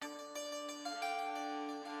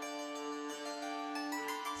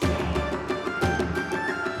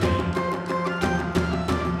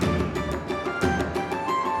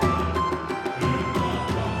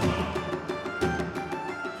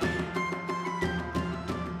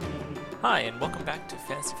Hi, and welcome back to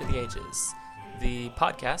Fantasy for the Ages, the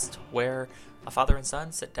podcast where a father and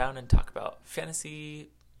son sit down and talk about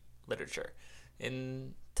fantasy literature.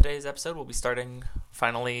 In today's episode, we'll be starting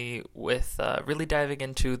finally with really diving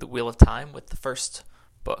into the Wheel of Time with the first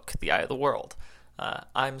book, The Eye of the World.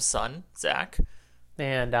 I'm son, Zach.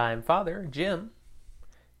 And I'm father, Jim.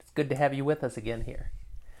 It's good to have you with us again here.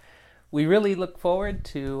 We really look forward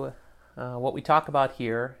to what we talk about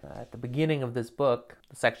here at the beginning of this book,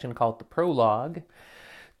 the section called the Prologue,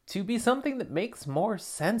 to be something that makes more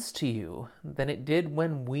sense to you than it did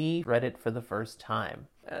when we read it for the first time.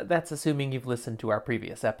 That's assuming you've listened to our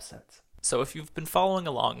previous episodes. So if you've been following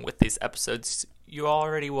along with these episodes, you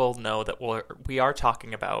already will know that we are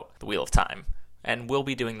talking about the Wheel of Time, and we'll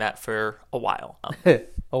be doing that for a while.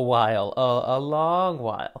 A long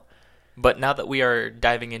while. But now that we are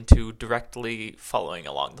diving into directly following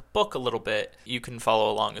along the book a little bit, you can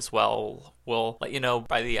follow along as well. We'll let you know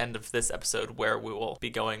by the end of this episode where we will be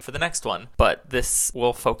going for the next one. But this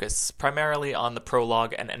will focus primarily on the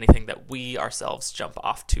prologue and anything that we ourselves jump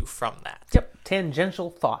off to from that. Yep, tangential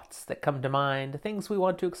thoughts that come to mind, things we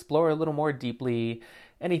want to explore a little more deeply,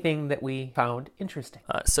 anything that we found interesting.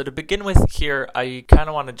 So to begin with here, I kind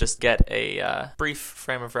of want to just get a brief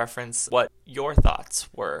frame of reference, what your thoughts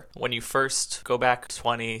were when you first go back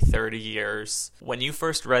 20, 30 years. When you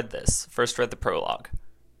first read the prologue,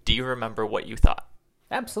 do you remember what you thought?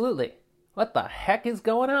 Absolutely. What the heck is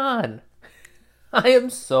going on? I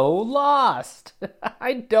am so lost.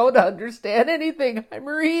 I don't understand anything I'm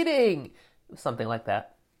reading. Something like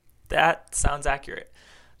that. That sounds accurate.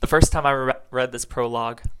 The first time I read this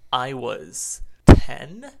prologue, I was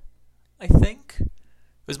 10, I think. It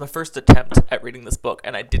was my first attempt at reading this book,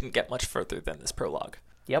 and I didn't get much further than this prologue.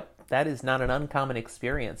 Yep, that is not an uncommon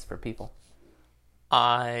experience for people.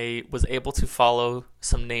 I was able to follow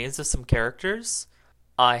some names of some characters.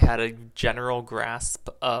 I had a general grasp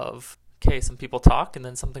of, okay, some people talk, and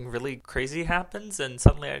then something really crazy happens, and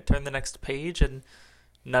suddenly I turn the next page, and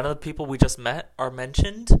none of the people we just met are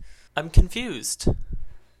mentioned. I'm confused.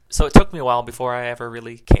 So it took me a while before I ever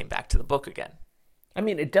really came back to the book again. I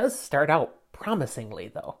mean, it does start out promisingly,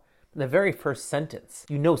 though. In the very first sentence,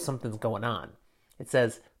 you know something's going on. It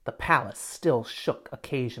says, "The palace still shook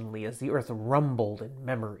occasionally as the earth rumbled in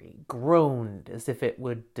memory, groaned as if it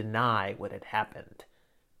would deny what had happened."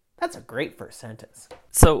 That's a great first sentence.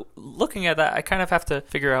 So looking at that, I kind of have to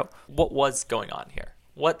figure out what was going on here.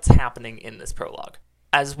 What's happening in this prologue?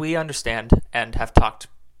 As we understand and have talked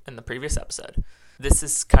in the previous episode, this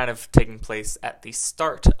is kind of taking place at the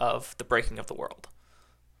start of the breaking of the world.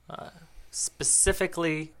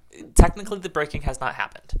 Specifically, technically the breaking has not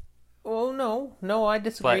happened. Oh, no, I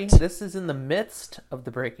disagree. But this is in the midst of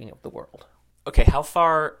the breaking of the world. Okay, how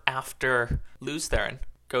far after Lews Therin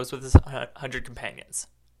goes with his 100 companions?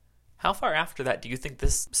 How far after that do you think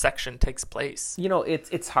this section takes place? You know,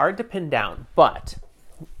 it's hard to pin down, but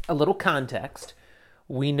a little context.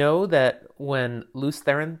 We know that when Lews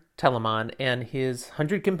Therin Telamon and his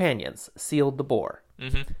 100 companions sealed the boar,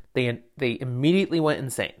 they immediately went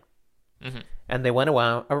insane. And they went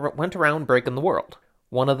around breaking the world.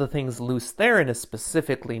 One of the things Lews Therin is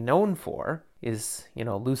specifically known for is,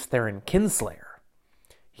 Lews Therin Kinslayer.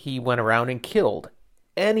 He went around and killed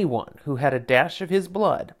anyone who had a dash of his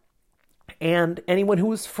blood, and anyone who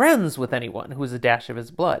was friends with anyone who was a dash of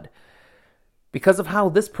his blood. Because of how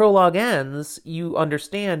this prologue ends, you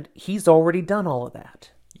understand he's already done all of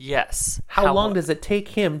that. Yes. How long does it take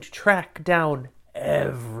him to track down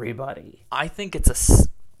everybody? I think it's a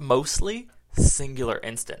mostly singular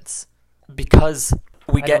instance, because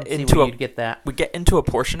we get into a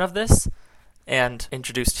portion of this, and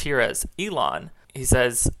introduced here as Elon. He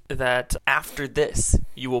says that after this,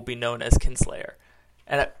 you will be known as Kinslayer.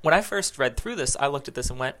 And when I first read through this, I looked at this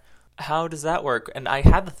and went, how does that work? And I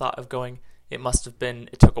had the thought of going,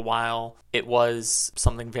 it took a while. It was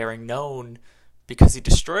something very known because he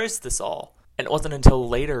destroys this all. And it wasn't until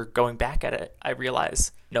later, going back at it, I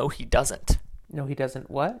realized, no, he doesn't. No, he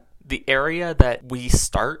doesn't what? The area that we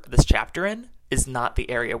start this chapter in is not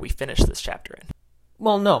the area we finish this chapter in.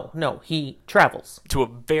 Well, no, he travels. To a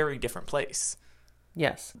very different place.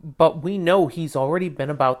 Yes, but we know he's already been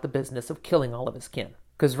about the business of killing all of his kin.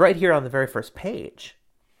 Because right here on the very first page,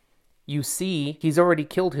 you see he's already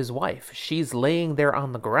killed his wife. She's laying there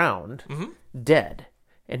on the ground, dead,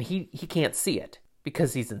 and he can't see it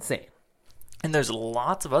because he's insane. And there's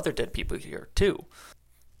lots of other dead people here, too.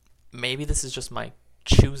 Maybe this is just my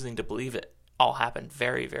choosing to believe it all happened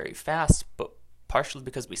very, very fast, but partially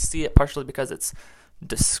because we see it, partially because it's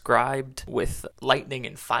described with lightning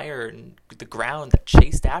and fire and the ground that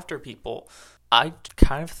chased after people. I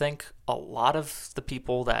kind of think a lot of the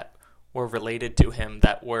people that were related to him,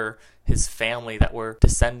 that were his family, that were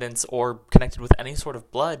descendants or connected with any sort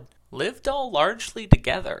of blood, lived all largely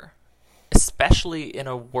together, especially in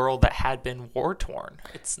a world that had been war-torn.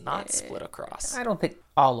 It's not split across. I don't think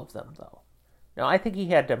all of them, though. No, I think he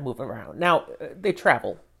had to move around. Now, they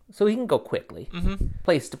travel, so he can go quickly,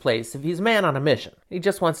 place to place. If he's a man on a mission, he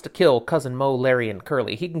just wants to kill Cousin Mo, Larry, and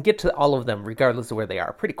Curly, he can get to all of them regardless of where they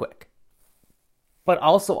are pretty quick. But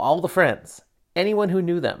also all the friends, anyone who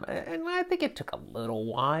knew them. And I think it took a little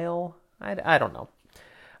while. I don't know.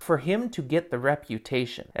 For him to get the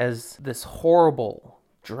reputation as this horrible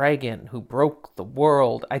dragon who broke the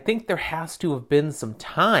world, I think there has to have been some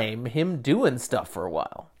time him doing stuff for a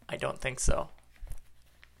while. I don't think so.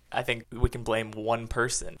 I think we can blame one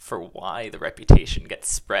person for why the reputation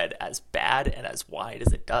gets spread as bad and as wide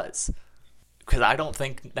as it does. Because I don't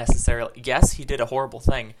think necessarily... Yes, he did a horrible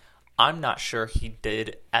thing. I'm not sure he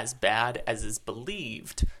did as bad as is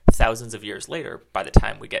believed thousands of years later by the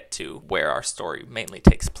time we get to where our story mainly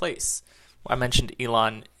takes place. I mentioned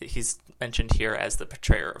Elon. He's mentioned here as the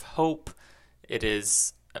betrayer of hope. It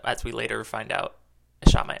is, as we later find out,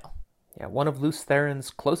 Ishamael. Yeah, one of Lews Therin's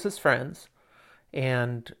closest friends,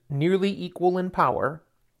 and nearly equal in power,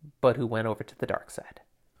 but who went over to the dark side.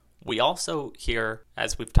 We also hear,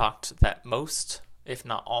 as we've talked, that most, if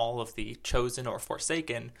not all, of the chosen or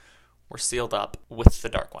forsaken were sealed up with the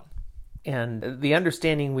Dark One. And the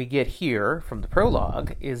understanding we get here from the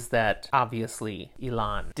prologue is that, obviously,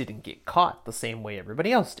 Elon didn't get caught the same way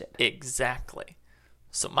everybody else did. Exactly.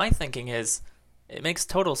 So my thinking is, it makes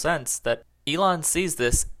total sense that Elon sees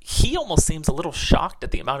this. He almost seems a little shocked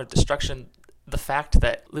at the amount of destruction. The fact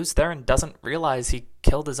that Lews Therin doesn't realize he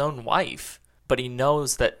killed his own wife, but he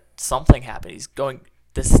knows that something happened. He's going,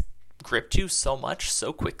 this gripped you so much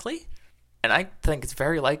so quickly? And I think it's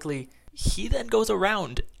very likely he then goes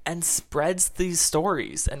around and spreads these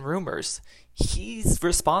stories and rumors. He's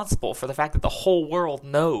responsible for the fact that the whole world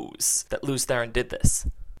knows that Lews Therin did this.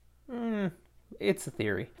 It's a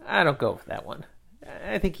theory. I don't go with that one.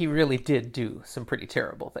 I think he really did do some pretty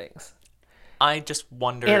terrible things. I just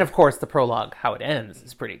wonder... And of course, the prologue, how it ends,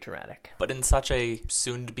 is pretty dramatic. But in such a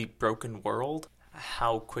soon-to-be-broken world,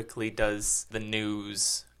 how quickly does the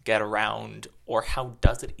news get around, or how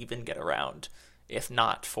does it even get around, if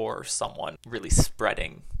not for someone really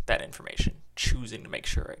spreading that information, choosing to make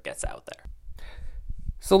sure it gets out there?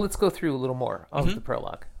 So let's go through a little more of the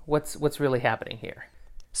prologue. What's really happening here?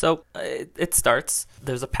 So it starts,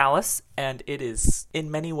 there's a palace, and it is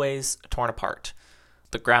in many ways torn apart.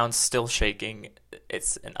 The ground's still shaking.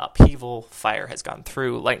 It's an upheaval. Fire has gone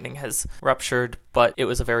through. Lightning has ruptured, but it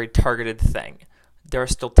was a very targeted thing. There are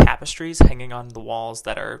still tapestries hanging on the walls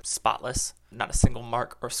that are spotless. Not a single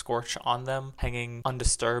mark or scorch on them, hanging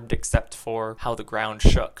undisturbed except for how the ground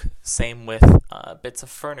shook. Same with bits of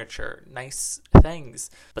furniture, nice things.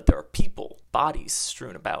 But there are people, bodies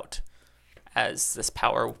strewn about, as this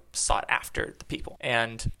power sought after the people.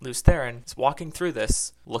 And Lews Therin is walking through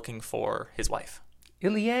this, looking for his wife.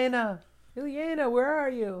 Ilyena, where are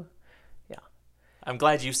you? Yeah. I'm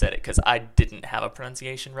glad you said it, because I didn't have a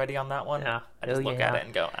pronunciation ready on that one. Yeah, I just look at it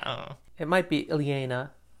and go, I don't know. It might be Ilyena.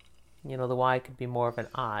 You know, the Y could be more of an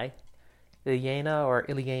I. Ilyena or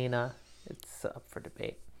Ilyena. It's up for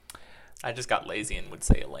debate. I just got lazy and would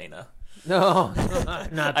say Elena. No, not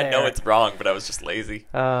there. I know it's wrong, but I was just lazy.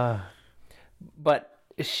 But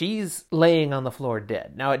she's laying on the floor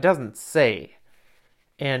dead. Now, it doesn't say...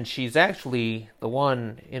 And she's actually the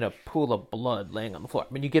one in a pool of blood laying on the floor.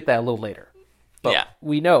 I mean, you get that a little later. But yeah.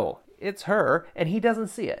 We know it's her, and he doesn't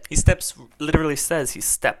see it. He literally says he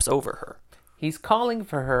steps over her. He's calling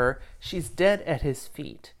for her. She's dead at his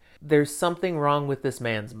feet. There's something wrong with this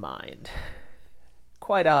man's mind.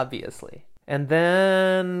 Quite obviously. And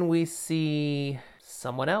then we see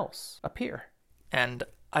someone else appear. And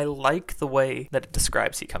I like the way that it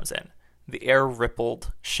describes he comes in. The air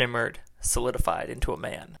rippled, shimmered, solidified into a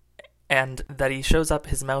man, and that he shows up,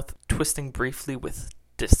 his mouth twisting briefly with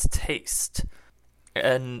distaste.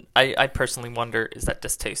 And I personally wonder, is that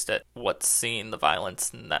distaste at what's seen, the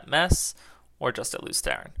violence and that mess, or just at Lews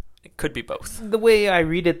Therin? It could be both. The way I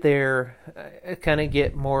read it there, I kind of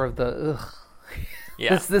get more of the, ugh.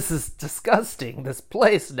 Yeah. This is disgusting, this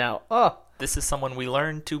place now. Ugh. This is someone we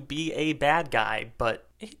learn to be a bad guy, but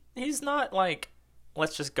he's not like,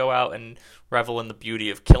 let's just go out and revel in the beauty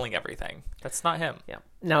of killing everything. That's not him. Yeah.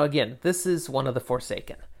 Now, again, this is one of the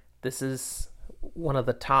Forsaken. This is one of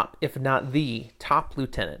the top, if not the top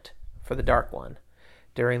lieutenant for the Dark One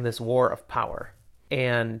during this war of power.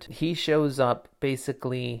 And he shows up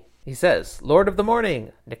basically, he says, Lord of the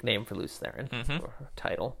Morning, nickname for Lews Therin, or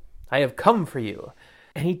title. I have come for you.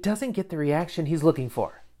 And he doesn't get the reaction he's looking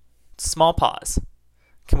for. Small pause.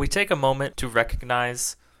 Can we take a moment to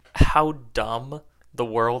recognize how dumb the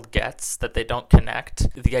world gets that they don't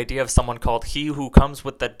connect the idea of someone called He Who Comes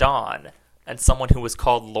with the Dawn and someone who was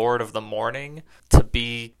called Lord of the Morning to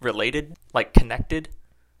be related, like connected?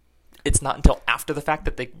 It's not until after the fact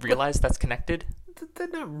that they realize that's connected. They're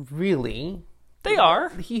not really. They are.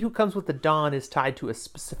 He Who Comes with the Dawn is tied to a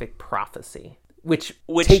specific prophecy, which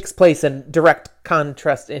takes place in direct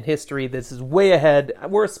contrast in history. This is way ahead.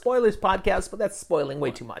 We're a spoilers podcast, but that's spoiling way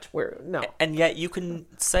too much. And yet you can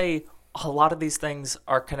say a lot of these things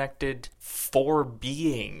are connected for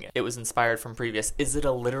being. It was inspired from previous. Is it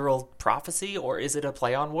a literal prophecy or is it a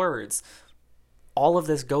play on words? All of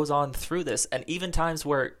this goes on through this, and even times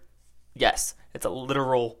where, yes, it's a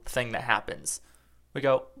literal thing that happens, we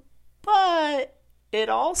go, but it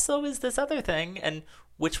also is this other thing, and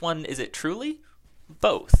which one is it truly?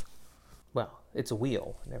 Both. Well, it's a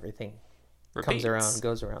wheel, and everything Repeats. Comes around,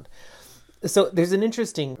 goes around. So there's an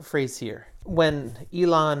interesting phrase here. When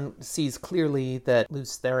Elon sees clearly that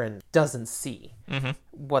Lews Therin doesn't see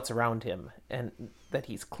what's around him, and that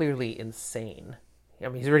he's clearly insane. I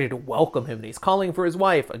mean, he's ready to welcome him, and he's calling for his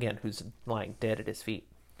wife, again, who's lying dead at his feet.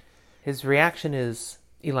 His reaction is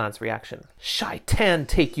Elon's reaction. Shaitan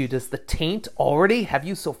take you, does the taint already have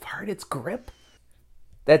you so far in its grip?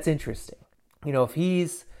 That's interesting. If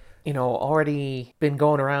he's, already been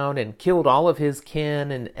going around and killed all of his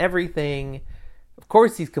kin and everything, of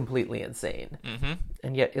course he's completely insane. Mm-hmm.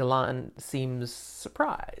 And yet Elon seems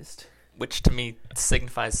surprised. Which to me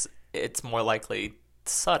signifies it's more likely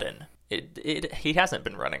sudden. He hasn't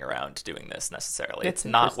been running around doing this necessarily. It's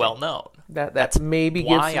not well known. That's maybe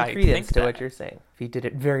gives some credence to what you're saying. If he did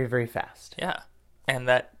it very, very fast. Yeah. And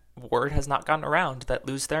that word has not gotten around that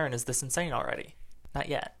Lews Therin is this insane already. Not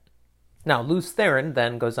yet. Now, Lews Therin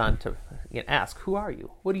then goes on to ask, who are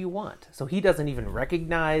you? What do you want? So he doesn't even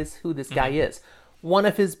recognize who this guy is. One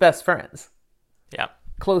of his best friends. Yeah.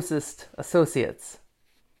 Closest associates.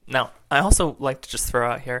 Now, I also like to just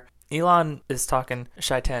throw out here, Elon is talking,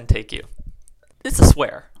 Shaitan take you. It's a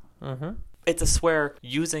swear. Mm-hmm. It's a swear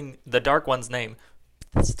using the Dark One's name,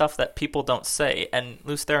 stuff that people don't say, and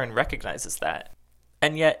Lews Therin recognizes that.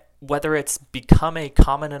 And yet, whether it's become a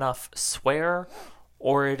common enough swear,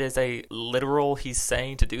 or it is a literal he's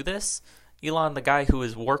saying to do this, Elon, the guy who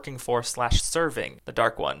is working for / serving the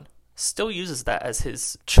Dark One, still uses that as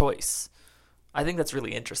his choice. I think that's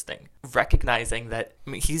really interesting. Recognizing that,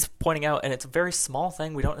 he's pointing out, and it's a very small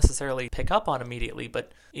thing we don't necessarily pick up on immediately,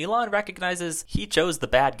 but Elon recognizes he chose the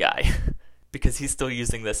bad guy because he's still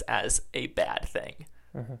using this as a bad thing,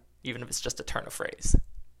 even if it's just a turn of phrase.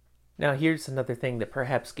 Now here's another thing that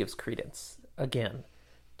perhaps gives credence, again,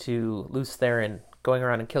 to Lews Therin going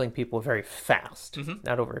around and killing people very fast,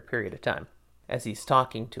 not over a period of time. As he's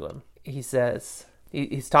talking to him, he says,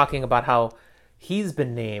 he's talking about how he's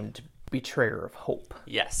been named Betrayer of Hope.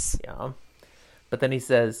 Yes. Yeah. But then he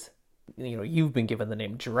says, you've been given the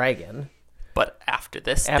name Dragon. But after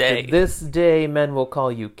this day, men will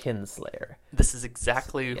call you Kinslayer. This is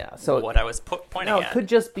exactly what I was pointing at. It could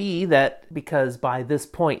just be that because by this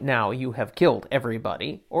point now you have killed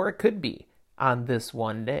everybody, or it could be on this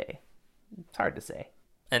one day. It's hard to say.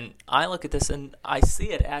 And I look at this and I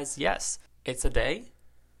see it as, yes, it's a day,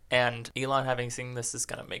 and Elon, having seen this, is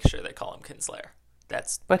going to make sure they call him Kinslayer.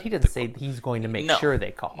 But he doesn't say he's going to make sure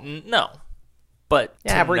they call. No. But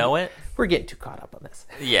we're getting too caught up on this.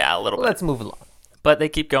 Yeah, a little bit. Let's move along. But they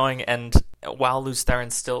keep going, and while Lews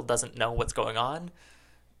Therin still doesn't know what's going on,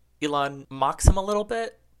 Elon mocks him a little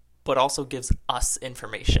bit, but also gives us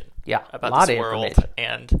information about this world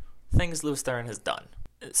and things Lews Therin has done.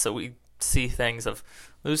 So we see things of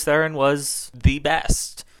Lews Therin was the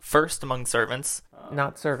best, first among servants.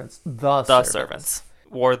 Not servants, the servants.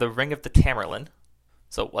 Wore the Ring of the Tamerlane.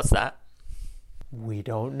 So what's that? We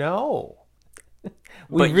don't know.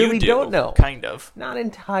 We really don't know. Kind of. Not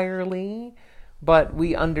entirely, but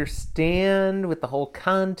we understand with the whole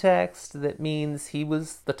context that means he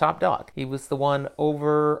was the top dog. He was the one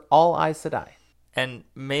over all Aes Sedai. And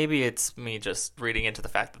maybe it's me just reading into the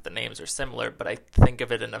fact that the names are similar, but I think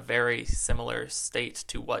of it in a very similar state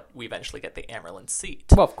to what we eventually get the Amerlin seat.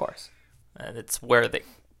 Well, of course. And it's where they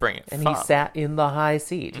bring it from. And he sat in the high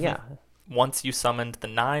seat, yeah. Once you summoned the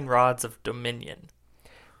 9 rods of dominion.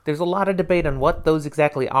 There's a lot of debate on what those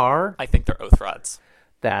exactly are. I think they're oath rods.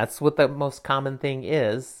 That's what the most common thing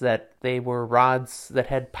is, that they were rods that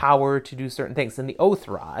had power to do certain things. And the oath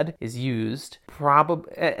rod is used,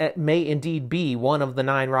 it may indeed be one of the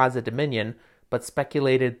 9 rods of dominion, but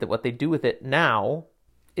speculated that what they do with it now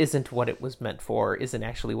isn't what it was meant for, isn't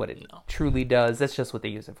actually what it truly does. That's just what they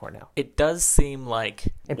use it for now. It does seem like...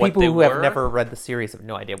 And people who have never read the series have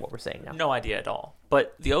no idea what we're saying now. No idea at all.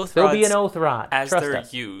 But the oath rods... There'll be an oath rod. As they're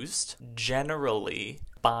used, generally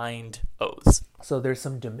bind oaths. So there's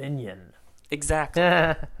some dominion. Exactly.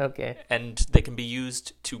 Okay. And they can be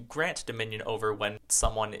used to grant dominion over when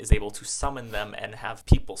someone is able to summon them and have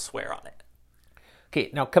people swear on it. Okay,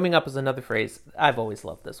 now coming up is another phrase. I've always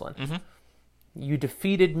loved this one. Mm-hmm. You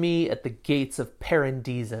defeated me at the gates of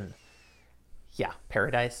Paradisen. Yeah,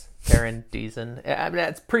 paradise. Paradisen. I mean,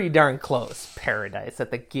 that's pretty darn close. Paradise.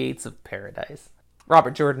 At the gates of paradise.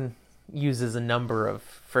 Robert Jordan uses a number of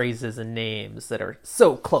phrases and names that are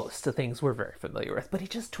so close to things we're very familiar with, but he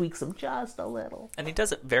just tweaks them just a little. And he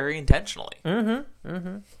does it very intentionally. Mm-hmm.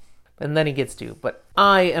 Mm-hmm. And then he gets to, but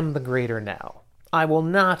I am the greater now. I will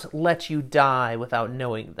not let you die without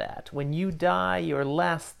knowing that. When you die, your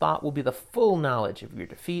last thought will be the full knowledge of your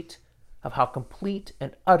defeat, of how complete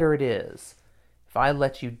and utter it is, if I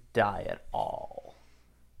let you die at all.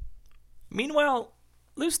 Meanwhile,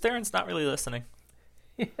 Lews Therin's not really listening.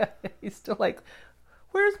 Yeah, he's still like,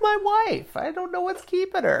 where's my wife? I don't know what's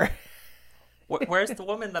keeping her. Where's the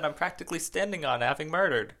woman that I'm practically standing on having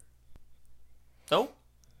murdered? Oh?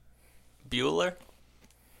 Bueller?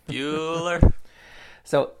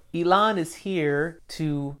 So Elan is here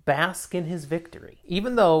to bask in his victory,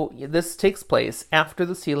 even though this takes place after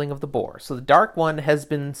the sealing of the boar. So the Dark One has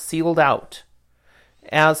been sealed out,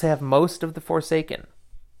 as have most of the Forsaken.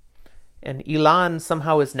 And Elan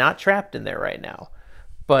somehow is not trapped in there right now.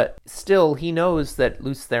 But still, he knows that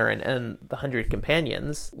Lews Therin and the 100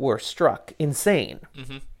 Companions were struck insane.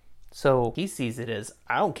 Mm-hmm. So he sees it as,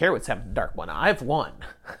 I don't care what's happened to the Dark One. I've won.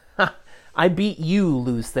 I beat you,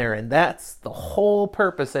 Lews Therin. That's the whole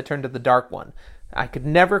purpose I turned to the Dark One. I could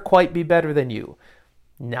never quite be better than you.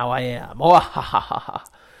 Now I am. Oh, ha, ha, ha, ha.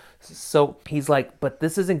 So he's like, but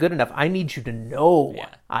this isn't good enough. I need you to know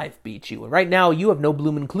I've beat you. And right now, you have no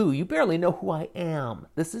bloomin' clue. You barely know who I am.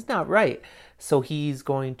 This is not right. So he's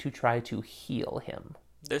going to try to heal him.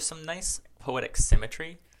 There's some nice poetic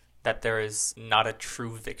symmetry that there is not a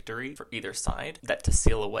true victory for either side, that to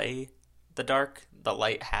seal away the dark, the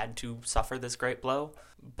light had to suffer this great blow,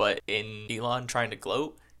 but in Elan trying to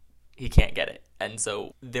gloat, he can't get it. And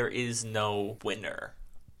so there is no winner,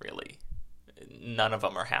 really. None of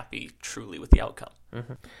them are happy truly with the outcome.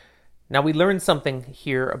 Mm-hmm. Now we learned something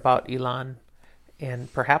here about Elan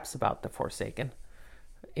and perhaps about the Forsaken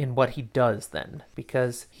in what he does then,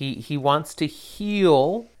 because he wants to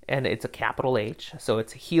heal, and it's a capital H, so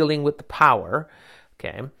it's healing with the power,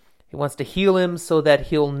 okay? He wants to heal him so that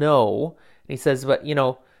he'll know. And he says, but,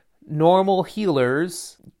 normal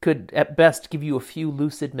healers could at best give you a few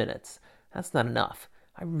lucid minutes. That's not enough.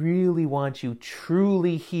 I really want you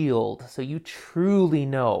truly healed, so you truly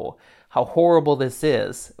know how horrible this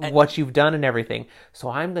is, and what you've done and everything. So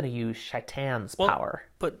I'm going to use Shaitan's power.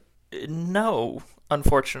 But no,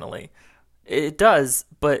 unfortunately. It does,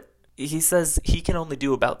 but he says he can only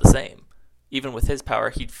do about the same. Even with his power,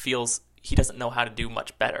 he feels he doesn't know how to do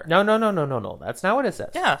much better. No. That's not what it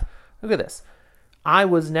says. Yeah. Look at this. I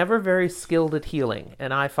was never very skilled at healing,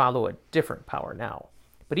 and I follow a different power now.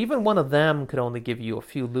 But even one of them could only give you a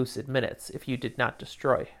few lucid minutes if you did not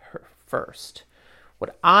destroy her first.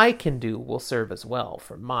 What I can do will serve as well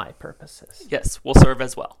for my purposes. Yes, will serve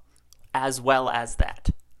as well. As well as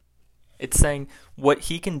that. It's saying what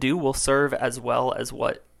he can do will serve as well as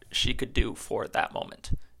what she could do for that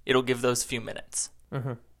moment. It'll give those few minutes.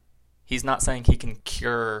 Mm-hmm. He's not saying he can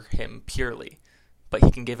cure him purely, but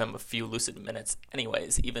he can give him a few lucid minutes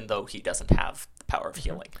anyways, even though he doesn't have the power of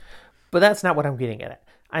healing. But that's not what I'm getting at.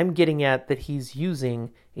 I'm getting at that he's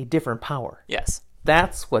using a different power. Yes.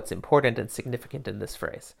 That's what's important and significant in this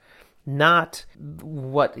phrase. Not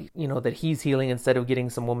what, that he's healing instead of getting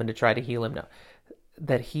some woman to try to heal him. No.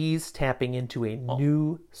 That he's tapping into a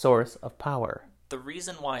new source of power. The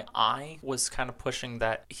reason why I was kind of pushing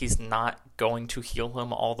that he's not going to heal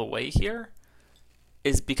him all the way here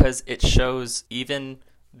is because it shows even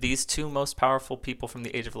these two most powerful people from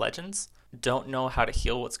the Age of Legends don't know how to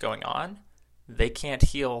heal what's going on. They can't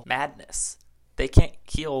heal madness. They can't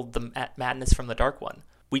heal the madness from the Dark One.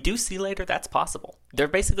 We do see later that's possible. They're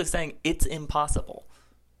basically saying it's impossible.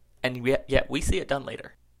 And yet we see it done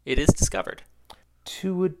later. It is discovered.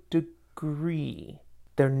 To a degree.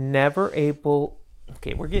 They're never able...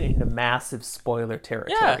 Okay, we're getting into massive spoiler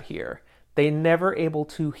territory here. They're never able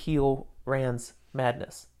to heal Rand's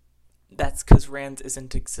madness. That's because Rand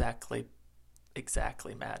isn't exactly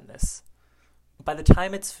madness. By the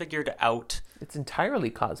time it's figured out... It's entirely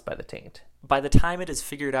caused by the taint. By the time it is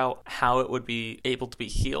figured out how it would be able to be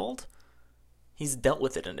healed, he's dealt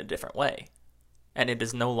with it in a different way. And it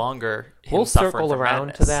is no longer him We'll suffering circle from around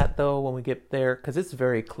madness. to that, though, when we get there, because it's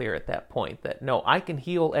very clear at that point that, no, I can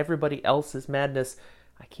heal everybody else's madness.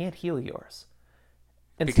 I can't heal yours.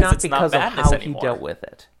 And it's not because of how he dealt with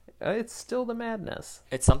it. It's still the madness.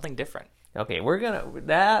 It's something different. Okay, we're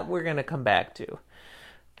gonna come back to.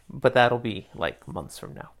 But that'll be like months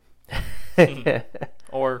from now.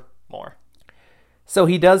 Or more. So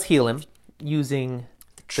he does heal him using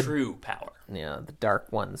the true power. Yeah, the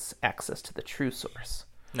Dark One's access to the true source.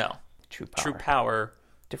 No. True power. True power.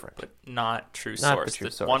 Different. But not true not source. The true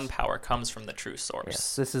source. One power comes from the true source.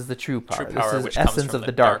 Yes, this is the true power. True power, this is which essence comes from of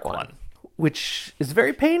the Dark One. Which is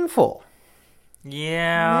very painful.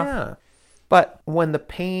 Yeah. But when the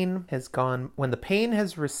pain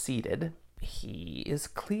has receded, he is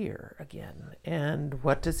clear again. And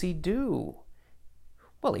what does he do?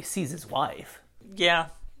 Well, he sees his wife. Yeah,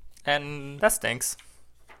 and that stinks.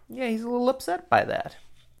 Yeah, he's a little upset by that.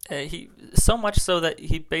 He so much so that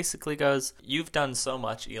he basically goes, "You've done so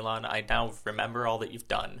much, Elon. I now remember all that you've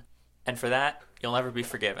done. And for that, you'll never be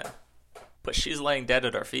forgiven. But she's laying dead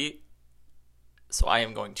at our feet, so I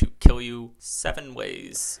am going to kill you 7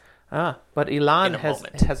 ways." But Elon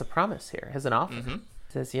has a promise here, has an offer. Mm-hmm.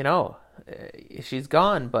 Says, she's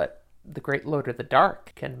gone, but the Great Lord of the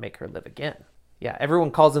Dark can make her live again. Yeah,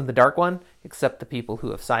 everyone calls him the Dark One, except the people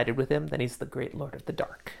who have sided with him. Then he's the Great Lord of the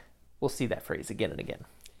Dark. We'll see that phrase again and again.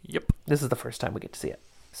 Yep. This is the first time we get to see it.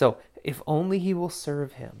 So, if only he will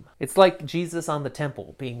serve him. It's like Jesus on the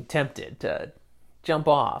temple being tempted to jump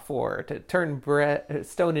off or to turn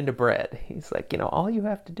stone into bread. He's like, all you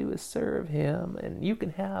have to do is serve him and you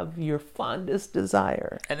can have your fondest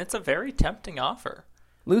desire. And it's a very tempting offer.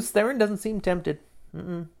 Luce Theron doesn't seem tempted.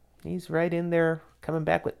 He's right in there coming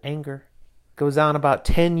back with anger. Goes on about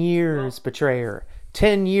 10 years, betrayer.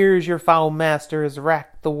 10 years your foul master has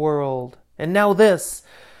racked the world. And now this.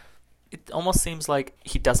 It almost seems like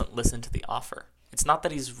he doesn't listen to the offer. It's not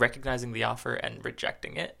that he's recognizing the offer and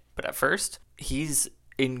rejecting it, but at first, he's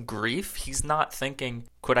in grief. He's not thinking,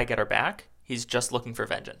 could I get her back? He's just looking for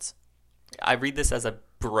vengeance. I read this as a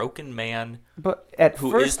broken man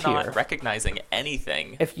who is not recognizing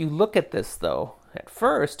anything. If you look at this, though, at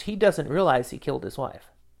first, he doesn't realize he killed his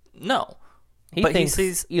wife. No. He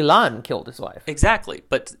thinks Elon killed his wife. Exactly.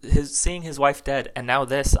 But seeing his wife dead, and now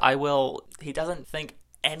this, he doesn't think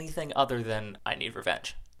anything other than, I need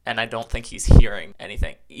revenge. And I don't think he's hearing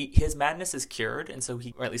anything. His madness is cured, and so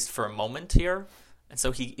or at least for a moment here, and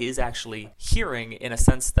so he is actually hearing in a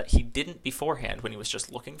sense that he didn't beforehand when he was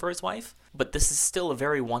just looking for his wife. But this is still a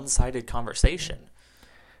very one-sided conversation.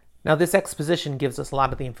 Now, this exposition gives us a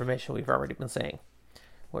lot of the information we've already been saying,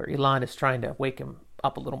 where Elon is trying to wake him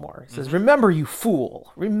up a little more. He says, Remember, you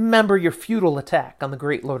fool. Remember your futile attack on the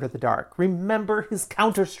Great Lord of the Dark. Remember his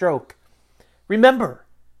counterstroke. Remember.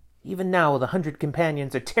 Even now, the 100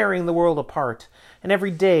 companions are tearing the world apart, and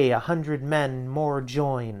every day 100 men more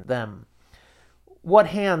join them. What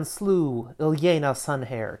hand slew Ilyena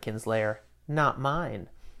Sunhair, Kinslayer? Not mine.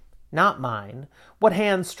 Not mine. What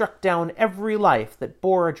hand struck down every life that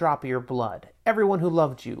bore a drop of your blood? Everyone who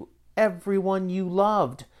loved you. Everyone you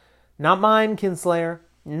loved. Not mine, Kinslayer.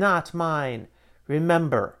 Not mine.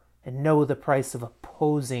 Remember, and know the price of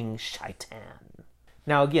opposing Shaitan.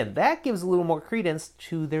 Now, again, that gives a little more credence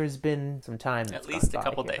to there's been some time that's at least gone a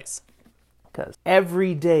couple here. days. Because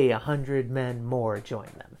every day 100 men more join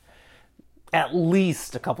them. At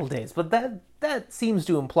least a couple days. But that seems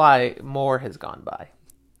to imply more has gone by.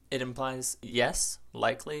 It implies, yes,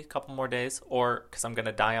 likely a couple more days, or because I'm going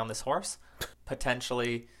to die on this horse,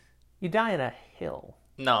 potentially. You die on a hill.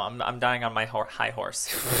 No, I'm dying on my high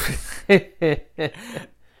horse.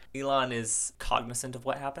 Elon is cognizant of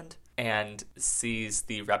what happened and sees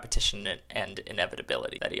the repetition and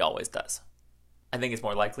inevitability that he always does. I think it's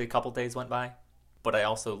more likely a couple days went by, but I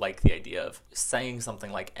also like the idea of saying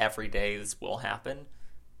something like every day this will happen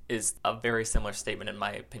is a very similar statement, in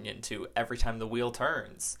my opinion, to every time the wheel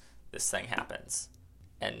turns, this thing happens.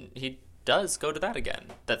 And he does go to that again,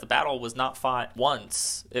 that the battle was not fought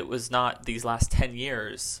once. It was not these last 10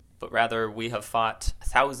 years, but rather we have fought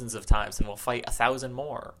thousands of times and we'll fight 1,000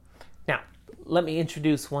 more. Now, let me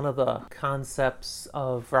introduce one of the concepts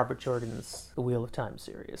of Robert Jordan's The Wheel of Time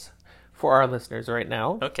series for our listeners right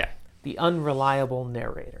now. Okay. The unreliable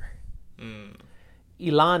narrator.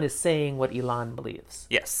 Elon is saying what Elon believes.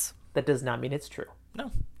 Yes. That does not mean it's true.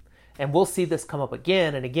 No. And we'll see this come up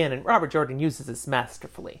again and again, and Robert Jordan uses this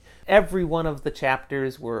masterfully. Every one of the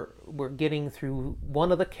chapters we're getting through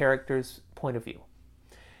one of the characters' point of view.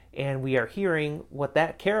 And we are hearing what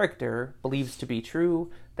that character believes to be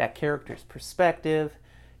true, that character's perspective,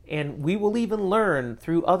 And we will even learn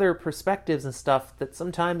through other perspectives and stuff that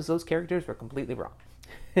sometimes those characters were completely wrong.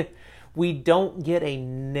 We don't get a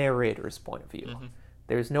narrator's point of view. Mm-hmm.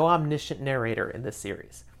 There's no omniscient narrator in this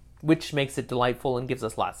series, which makes it delightful and gives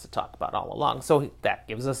us lots to talk about all along. So that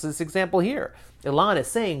gives us this example here. Elan is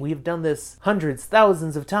saying, we've done this hundreds,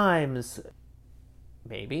 thousands of times.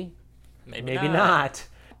 Maybe not.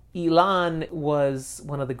 Elan was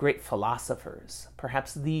one of the great philosophers,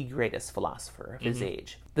 perhaps the greatest philosopher of his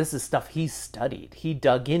age. This is stuff he studied, he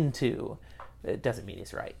dug into. It doesn't mean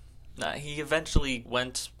he's right. He eventually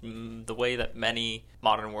went the way that many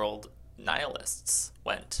modern world nihilists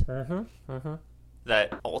went.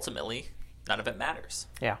 That ultimately, none of it matters.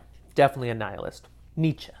 Yeah, definitely a nihilist.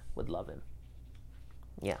 Nietzsche would love him.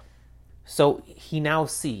 Yeah. So he now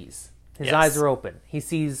sees. His eyes are open. He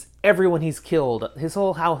sees everyone he's killed, his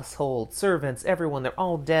whole household, servants, everyone, they're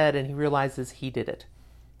all dead, and he realizes he did it.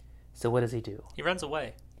 So what does he do? He runs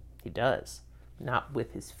away. He does. Not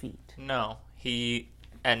with his feet. No.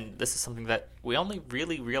 And this is something that we only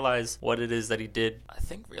really realize what it is that he did, I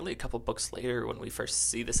think, really a couple books later when we first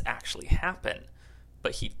see this actually happen.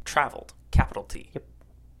 But he traveled. Capital T. Yep.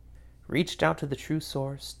 Reached out to the true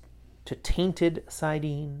source, to tainted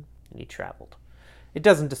Sidene, and he traveled. It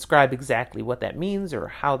doesn't describe exactly what that means or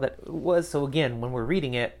how that was. So again, when we're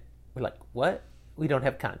reading it, we're like, what? We don't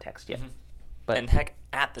have context yet. But and heck,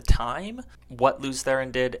 at the time, what Lews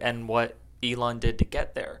Therin did and what Elan did to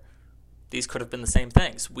get there, these could have been the same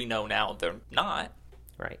things. We know now they're not.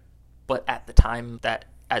 Right. But at the time that,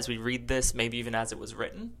 as we read this, maybe even as it was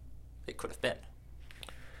written, it could have been.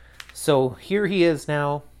 So here he is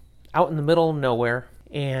now, out in the middle of nowhere,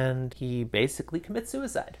 and he basically commits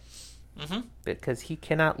suicide. Because he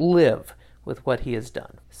cannot live with what he has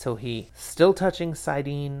done. So he, still touching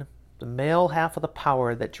Sidene, the male half of the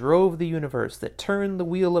power that drove the universe, that turned the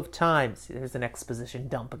wheel of time. See, there's an exposition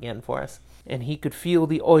dump again for us. And he could feel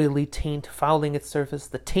the oily taint fouling its surface,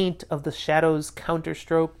 the taint of the shadow's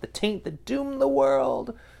counterstroke, the taint that doomed the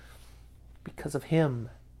world. Because of him,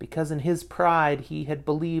 because in his pride he had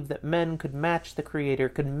believed that men could match the Creator,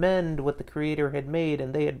 could mend what the Creator had made,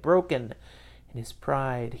 and they had broken. In his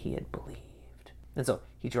pride, he had believed. And so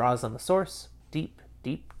he draws on the source, deep,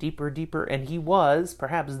 deep, deeper, deeper, and he was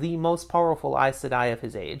perhaps the most powerful Aes Sedai of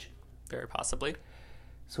his age. Very possibly.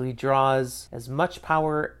 So he draws as much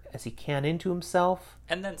power as he can into himself.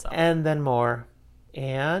 And then some. And then more.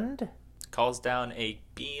 And calls down a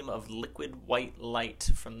beam of liquid white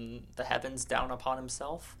light from the heavens down upon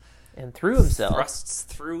himself. And through himself. Thrusts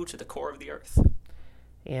through to the core of the earth.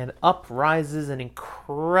 And up rises an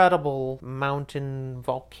incredible mountain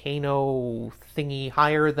volcano thingy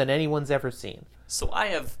higher than anyone's ever seen. So I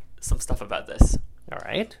have some stuff about this. All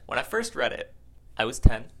right. When I first read it, I was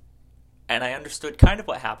 10, and I understood kind of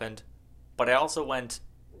what happened, but I also went,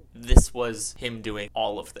 this was him doing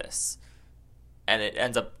all of this. And it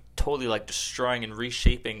ends up totally like destroying and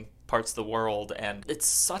reshaping parts of the world, and it's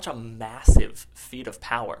such a massive feat of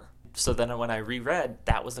power. So then when I reread,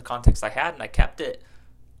 that was the context I had, and I kept it.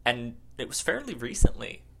 And it was fairly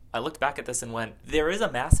recently. I looked back at this and went, there is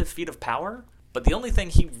a massive feat of power, but the only thing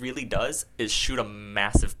he really does is shoot a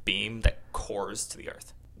massive beam that cores to the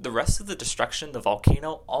earth. The rest of the destruction, the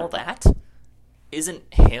volcano, all that,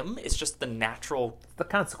 isn't him. It's just the natural... The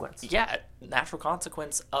consequence. Yeah, natural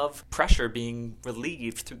consequence of pressure being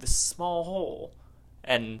relieved through this small hole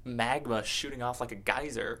and magma shooting off like a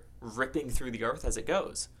geyser, ripping through the earth as it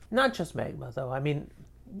goes. Not just magma, though. I mean...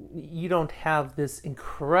 You don't have this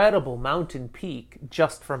incredible mountain peak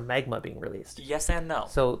just from magma being released. Yes and no.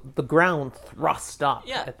 So the ground thrusts up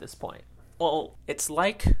at this point. Well, it's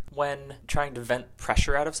like when trying to vent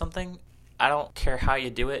pressure out of something. I don't care how you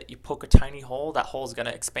do it. You poke a tiny hole, that hole's going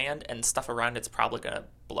to expand, and stuff around it's probably going to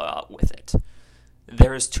blow out with it.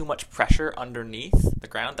 There is too much pressure underneath the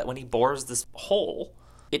ground that when he bores this hole,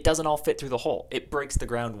 it doesn't all fit through the hole. It breaks the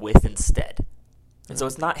ground with instead. And so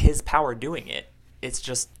it's not his power doing it. It's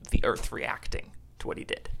just the earth reacting to what he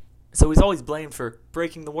did. So he's always blamed for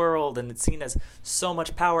breaking the world, and it's seen as so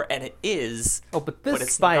much power, and it is. Oh, but this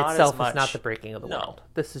it's by itself is not the breaking of the world.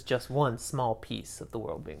 This is just one small piece of the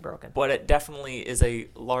world being broken. But it definitely is a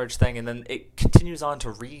large thing, and then it continues on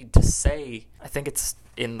to read to say, I think it's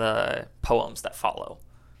in the poems that follow,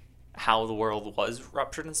 how the world was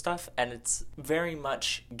ruptured and stuff, and it's very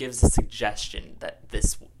much gives a suggestion that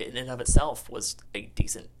this, in and of itself, was a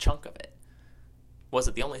decent chunk of it. Was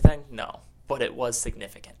it the only thing? No. But it was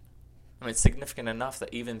significant. I mean, it's significant enough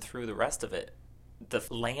that even through the rest of it, the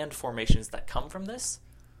land formations that come from this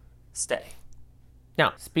stay.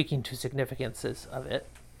 Now, speaking to significances of it,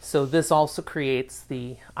 so this also creates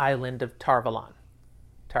the island of Tarvalon.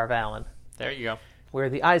 There you go. where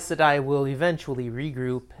the Aes Sedai will eventually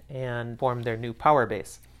regroup and form their new power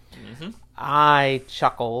base. Mm-hmm. I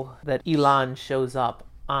chuckle that Elan shows up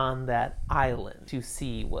on that island to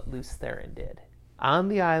see what Lews Therin did. On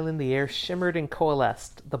the island, the air shimmered and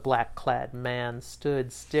coalesced. The black-clad man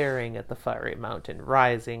stood staring at the fiery mountain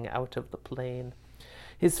rising out of the plain.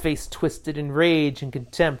 His face twisted in rage and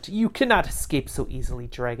contempt. "You cannot escape so easily,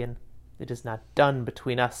 dragon. It is not done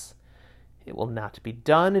between us. It will not be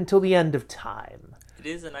done until the end of time." It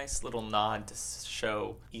is a nice little nod to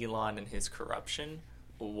show Elan and his corruption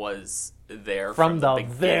was there from the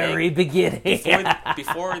very beginning.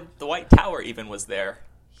 Before the White Tower even was there.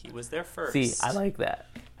 He was there first. See, I like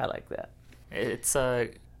that. It's a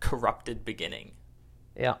corrupted beginning.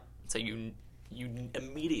 Yeah. So you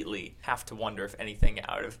immediately have to wonder if anything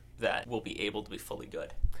out of that will be able to be fully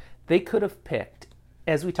good. They could have picked,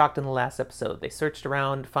 as we talked in the last episode, they searched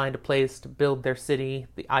around to find a place to build their city,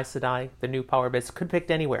 the Aes Sedai, the new power base. Could have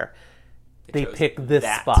picked anywhere. They picked this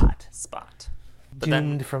spot. But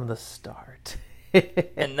doomed from the start.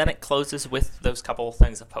 And then it closes with those couple of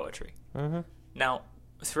things of poetry. Mm-hmm. Now,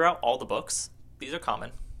 throughout all the books, these are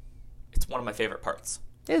common. It's one of my favorite parts.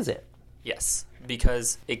 Is it? Yes,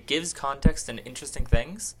 because it gives context and interesting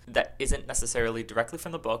things that isn't necessarily directly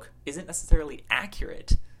from the book, isn't necessarily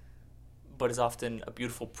accurate, but is often a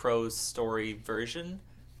beautiful prose story version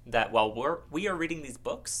that while we are reading these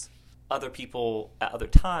books, other people at other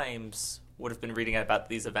times would have been reading about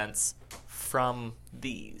these events from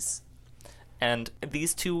these. And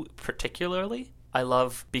these two particularly, I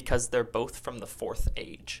love because they're both from the Fourth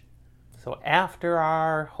Age. So after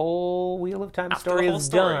our whole Wheel of Time story is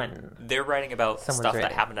done, they're writing about stuff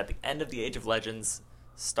that happened at the end of the Age of Legends,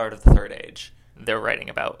 start of the Third Age. They're writing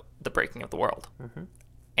about the breaking of the world. Mm-hmm.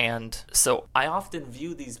 And so I often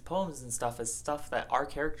view these poems and stuff as stuff that our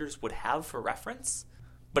characters would have for reference.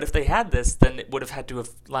 But if they had this, then it would have had to have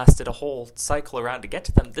lasted a whole cycle around to get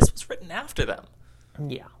to them. This was written after them.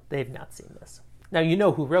 Yeah, they've not seen this. Now, you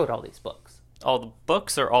know who wrote all these books. All the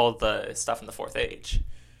books or all the stuff in the Fourth Age?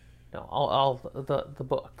 No, all the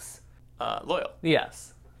books. Loyal.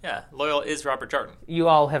 Yes. Yeah, Loyal is Robert Jordan. You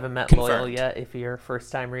all haven't met Confirmed. Loyal yet if you're a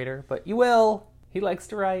first-time reader, but you will. He likes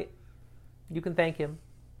to write. You can thank him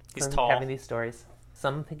He's for tall. having these stories.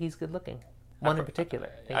 Some think he's good-looking. One in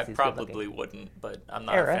particular thinks he's probably good-looking. wouldn't, but I'm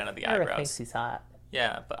not a fan of the eyebrows. Eric thinks he's hot.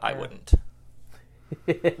 Yeah, but I wouldn't.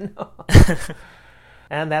 No.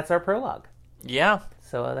 And that's our prologue. Yeah.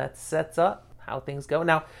 So that sets up how things go.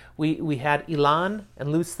 Now, we had Elan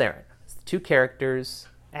and Lews Therin, two characters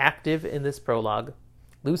active in this prologue.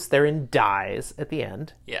 Lews Therin dies at the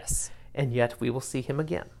end. Yes. And yet we will see him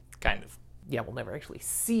again. Kind of. Yeah, we'll never actually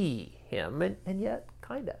see him, and yet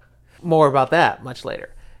kind of. More about that much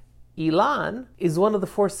later. Elan is one of the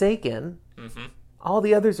Forsaken. Mm-hmm. All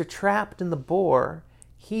the others are trapped in the boar.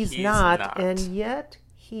 He's not, and yet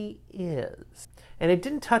he is. And it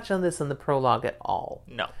didn't touch on this in the prologue at all.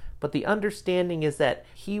 No. But the understanding is that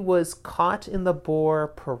he was caught in the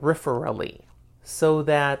boar peripherally, so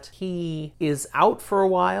that he is out for a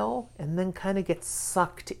while and then kind of gets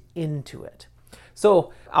sucked into it.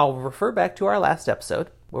 So I'll refer back to our last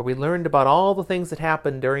episode where we learned about all the things that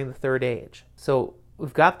happened during the Third Age. So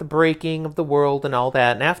we've got the breaking of the world and all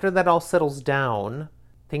that, and after that all settles down,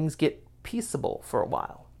 things get peaceable for a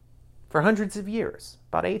while. For hundreds of years,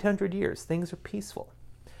 about 800 years, things are peaceful.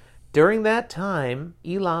 During that time,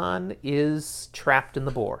 Elan is trapped in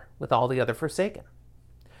the boar with all the other Forsaken.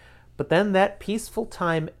 But then that peaceful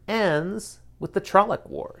time ends with the Trolloc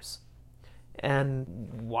Wars.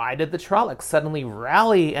 And why did the Trollocs suddenly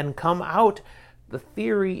rally and come out? The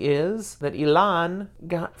theory is that Elan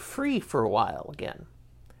got free for a while again.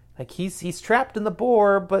 Like he's trapped in the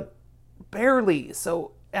boar, but barely.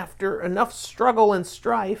 So after enough struggle and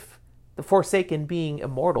strife, the Forsaken being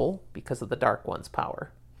immortal because of the Dark One's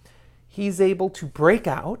power, he's able to break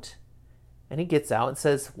out, and he gets out and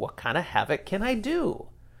says, what kind of havoc can I do?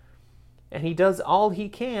 And he does all he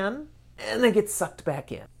can, and then gets sucked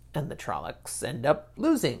back in. And the Trollocs end up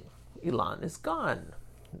losing. Elan is gone.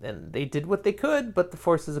 And they did what they could, but the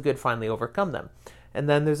forces of good finally overcome them. And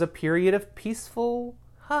then there's a period of peaceful,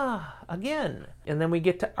 again. And then we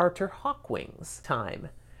get to Arthur Hawkwing's time,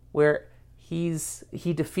 where he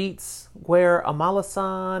defeats Gwere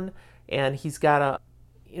Amalasan, and he's got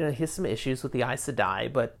he has some issues with the Aes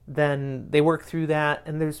Sedai, but then they work through that,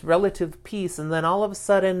 and there's relative peace, and then all of a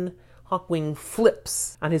sudden, Hawkwing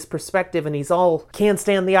flips on his perspective, and can't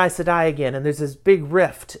stand the Aes Sedai again, and there's this big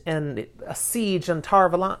rift, and a siege on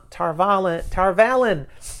Tarvalin.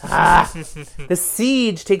 The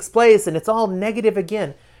siege takes place, and it's all negative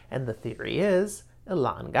again. And the theory is,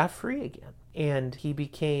 Elan got free again. and he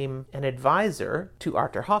became an advisor to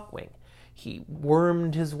Arthur Hawkwing. He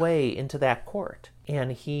wormed his way into that court,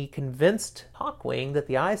 and he convinced Hawkwing that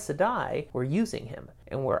the Aes Sedai were using him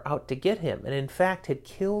and were out to get him, and in fact had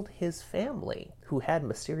killed his family, who had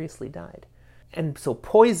mysteriously died, and so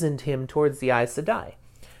poisoned him towards the Aes Sedai.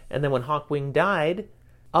 And then when Hawkwing died,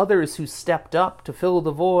 others who stepped up to fill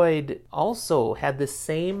the void also had the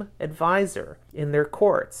same advisor in their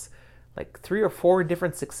courts, like 3 or 4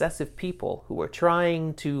 different successive people who were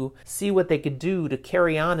trying to see what they could do to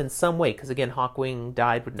carry on in some way, because again, Hawkwing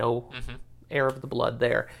died with no heir of the blood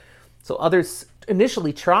there. So others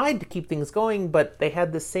initially tried to keep things going, but they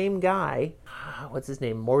had the same guy, what's his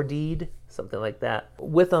name, Mordeed, something like that,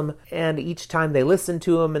 with them, and each time they listened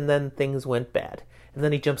to him, and then things went bad. And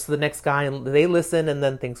then he jumps to the next guy, and they listen, and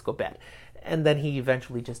then things go bad. And then he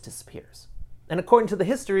eventually just disappears. And according to the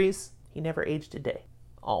histories, he never aged a day,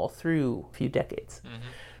 all through a few decades.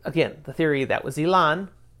 Again, the theory that was Elan.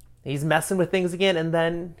 He's messing with things again, and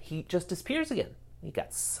then he just disappears again. He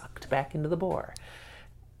got sucked back into the bore.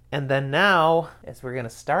 And then now, as we're going to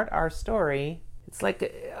start our story, it's like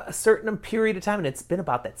a certain period of time, and it's been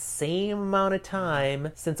about that same amount of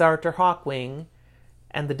time since Arthur Hawkwing,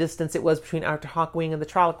 and the distance it was between Arthur Hawkwing and the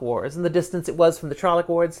Trolloc Wars, and the distance it was from the Trolloc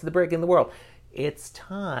Wars to the Break in the World. It's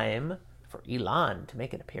time for Elan to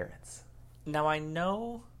make an appearance. Now, I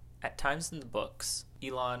know at times in the books,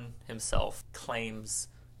 Elan himself claims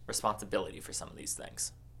responsibility for some of these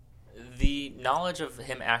things. The knowledge of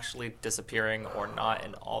him actually disappearing or not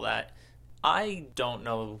and all that, I don't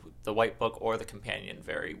know the White Book or the Companion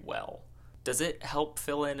very well. Does it help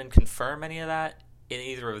fill in and confirm any of that in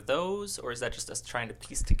either of those, or is that just us trying to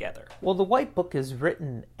piece together? Well, the White Book is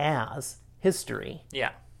written as history.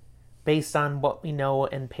 Yeah. Based on what we know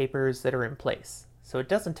and papers that are in place. So it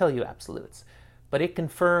doesn't tell you absolutes, but it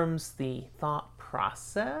confirms the thought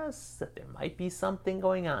process that there might be something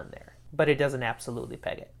going on there, but it doesn't absolutely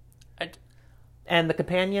peg it. And the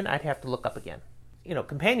Companion, I'd have to look up again. You know,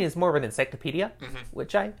 Companion is more of an encyclopedia,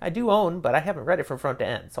 which I do own, but I haven't read it from front to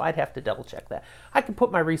end, so I'd have to double check that. I can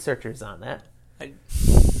put my researchers on that.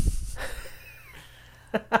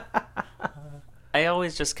 I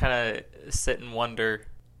always just kind of sit and wonder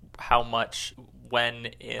how much, when,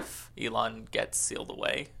 if Elan gets sealed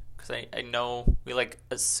away. Because I know we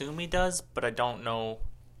assume he does, but I don't know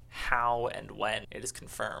how and when it is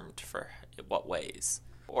confirmed for what ways.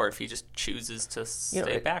 Or if he just chooses to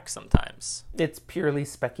stay back sometimes. It's purely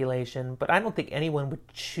speculation, but I don't think anyone would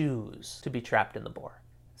choose to be trapped in the bore.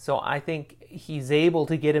 So I think he's able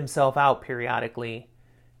to get himself out periodically,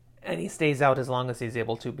 and he stays out as long as he's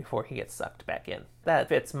able to before he gets sucked back in. That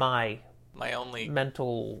fits my only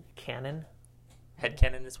mental canon.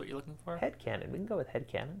 Headcanon is what you're looking for? Headcanon. We can go with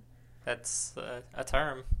headcanon. That's a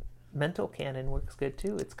term. Mental canon works good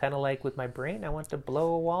too. It's kind of like with my brain, I want to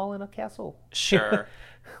blow a wall in a castle. Sure.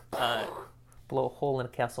 Blow a hole in a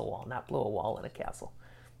castle wall, not blow a wall in a castle.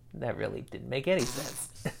 That really didn't make any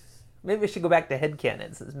sense. Maybe I should go back to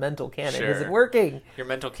headcanon since mental canon isn't working. Your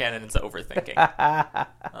mental canon is overthinking.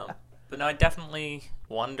 But no, I definitely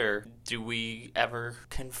wonder, do we ever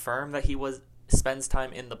confirm that he spends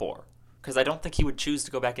time in the bore? Because I don't think he would choose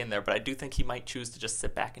to go back in there, but I do think he might choose to just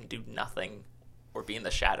sit back and do nothing or be in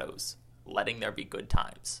the shadows, letting there be good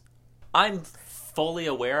times. I'm fully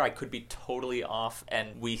aware I could be totally off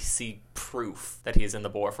and we see proof that he's in the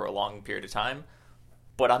bore for a long period of time,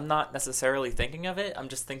 but I'm not necessarily thinking of it. I'm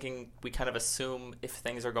just thinking we kind of assume if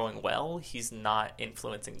things are going well, he's not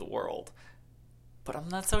influencing the world. But I'm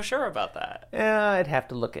not so sure about that. Yeah, I'd have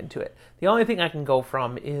to look into it. The only thing I can go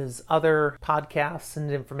from is other podcasts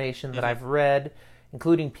and information that I've read,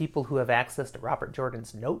 including people who have access to Robert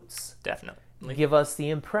Jordan's notes. Definitely. Give us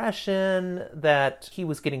the impression that he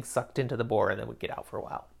was getting sucked into the bore and then would get out for a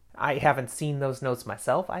while. I haven't seen those notes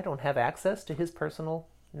myself. I don't have access to his personal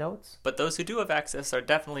notes. But those who do have access are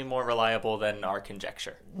definitely more reliable than our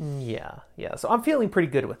conjecture. Yeah. So I'm feeling pretty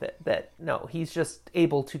good with it. That, no, he's just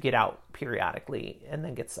able to get out periodically and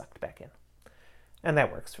then get sucked back in. And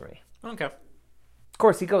that works for me. Okay. Of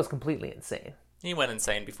course, he goes completely insane. He went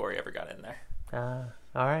insane before he ever got in there.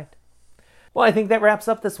 All right. Well, I think that wraps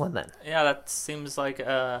up this one then. Yeah, that seems like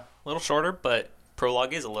a little shorter, but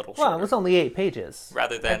Prologue is a little shorter. Well, it was only 8 pages.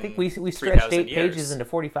 Rather than I think we stretched 8 pages into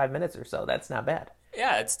 45 minutes or so. That's not bad.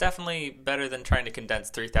 Yeah, it's definitely better than trying to condense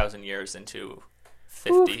 3,000 years into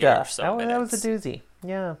 50 or so minutes. That was a doozy.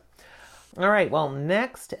 Yeah. All right, well,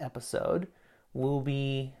 next episode we'll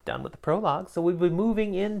be done with the prologue. So we'll be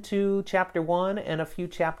moving into chapter 1 and a few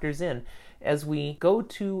chapters in as we go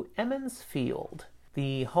to Emmons Field,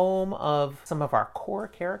 the home of some of our core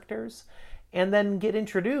characters, and then get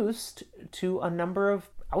introduced to a number of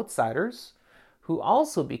outsiders who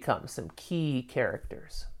also become some key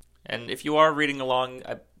characters. And if you are reading along,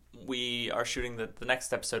 we are shooting the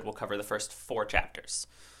next episode will cover the first 4 chapters,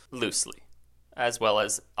 loosely, as well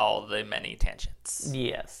as all the many tangents.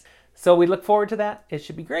 Yes. So we look forward to that. It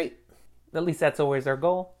should be great. At least that's always our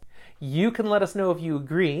goal. You can let us know if you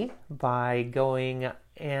agree by going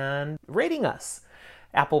and rating us.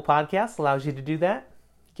 Apple Podcasts allows you to do that.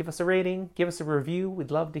 Give us a rating, give us a review. We'd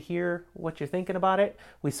love to hear what you're thinking about it.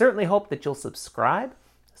 We certainly hope that you'll subscribe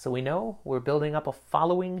so we know we're building up a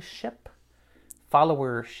followership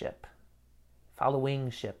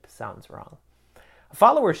sounds wrong. A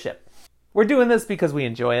followership. We're doing this because we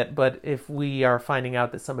enjoy it, but if we are finding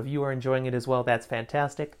out that some of you are enjoying it as well, that's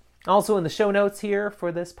fantastic. Also, in the show notes here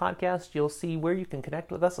for this podcast, you'll see where you can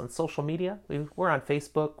connect with us on social media. We're on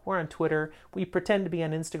Facebook. We're on Twitter. We pretend to be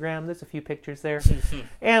on Instagram. There's a few pictures there.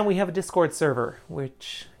 And we have a Discord server,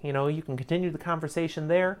 which, you can continue the conversation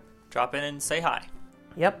there. Drop in and say hi.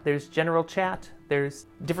 Yep, there's general chat. There's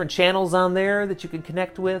different channels on there that you can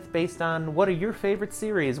connect with based on what are your favorite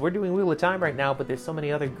series. We're doing Wheel of Time right now, but there's so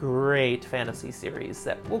many other great fantasy series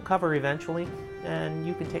that we'll cover eventually. And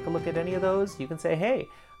you can take a look at any of those. You can say, hey,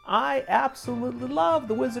 I absolutely love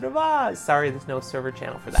The Wizard of Oz. Sorry, there's no server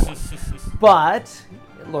channel for that one. But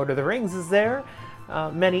Lord of the Rings is there.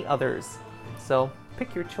 Many others. So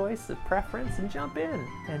pick your choice of preference and jump in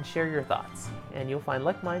and share your thoughts. And you'll find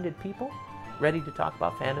like-minded people ready to talk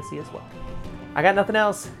about fantasy as well. I got nothing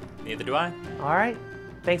else. Neither do I. All right.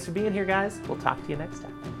 Thanks for being here, guys. We'll talk to you next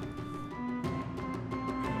time.